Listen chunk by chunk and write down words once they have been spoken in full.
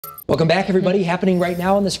Welcome back, everybody. Happening right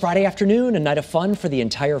now on this Friday afternoon, a night of fun for the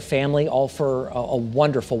entire family, all for a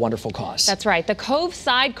wonderful, wonderful cause. That's right. The Cove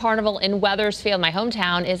Side Carnival in Wethersfield, my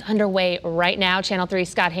hometown, is underway right now. Channel 3's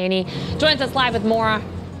Scott Haney joins us live with more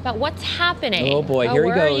about what's happening. Oh, boy. Here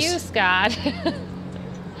he goes. Where are you, Scott?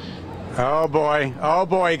 Oh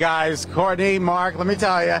boy, guys. Courtney, Mark, let me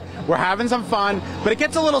tell you, we're having some fun, but it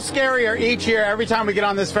gets a little scarier each year every time we get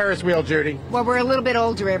on this Ferris wheel, Judy. Well, we're a little bit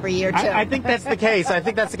older every year, too. I think that's the case. I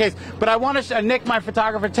think that's the case. But I want to, Nick, my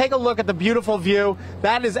photographer, take a look at the beautiful view.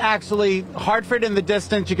 That is actually Hartford in the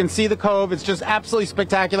distance. You can see the Cove. It's just absolutely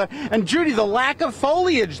spectacular. And Judy, the lack of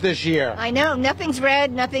foliage this year. I know. Nothing's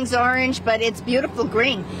red, nothing's orange, but it's beautiful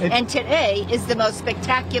green. And today is the most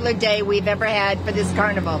spectacular day we've ever had for this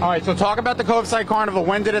carnival. All right, so talk about the Cove Side Carnival.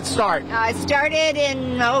 When did it start? It started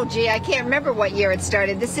in, I can't remember what year it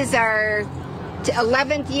started. This is our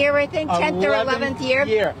 11th year, I think, 10th or 11th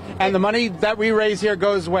year. And the money that we raise here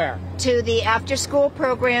goes where? To the after-school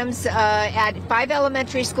programs at 5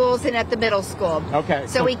 elementary schools and at the middle school. Okay.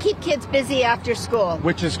 So we keep kids busy after school.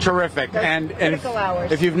 Which is terrific. And critical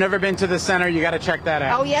hours. If you've never been to the center, you got to check that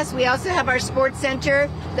out. Oh, yes. We also have our sports center,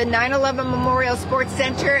 the 9/11 Memorial Sports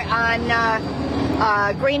Center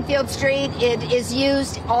on Greenfield Street. It is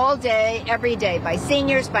used all day, every day, by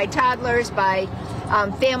seniors, by toddlers, by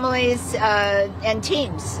families and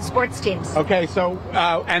teams, sports teams. Okay, so,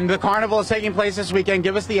 and the carnival is taking place this weekend.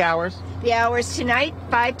 Give us the hours. The hours tonight,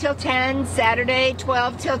 5 till 10, Saturday,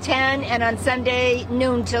 12 till 10, and on Sunday,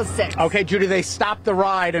 noon till 6. Okay, Judy, they stopped the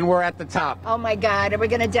ride and we're at the top. Oh, my God. Are we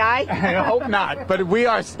going to die? I hope not, but we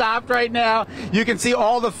are stopped right now. You can see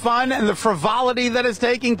all the fun and the frivolity that is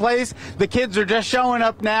taking place. The kids are just showing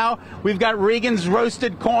up now. We've got Regan's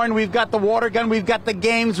roasted corn. We've got the water gun. We've got the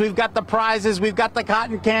games. We've got the prizes. We've got the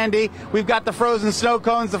cotton candy. We've got the frozen snow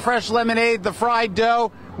cones, the fresh lemonade, the fried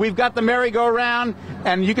dough. We've got the merry-go-round,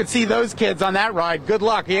 and you can see those kids on that ride. Good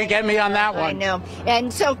luck. You ain't getting me on that one. I know.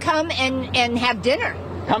 And so come and have dinner.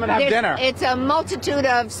 Come and have dinner. It's a multitude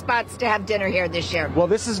of spots to have dinner here this year. Well,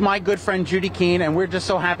 this is my good friend Judy Keene, and we're just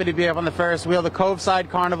so happy to be up on the Ferris wheel, the Cove Side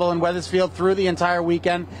Carnival in Wethersfield through the entire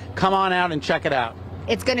weekend. Come on out and check it out.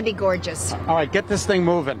 It's going to be gorgeous. All right, get this thing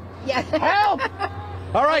moving. Yeah. Help!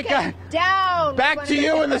 All right, Okay. guys. Down. Back to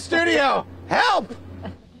you in the studio. Help!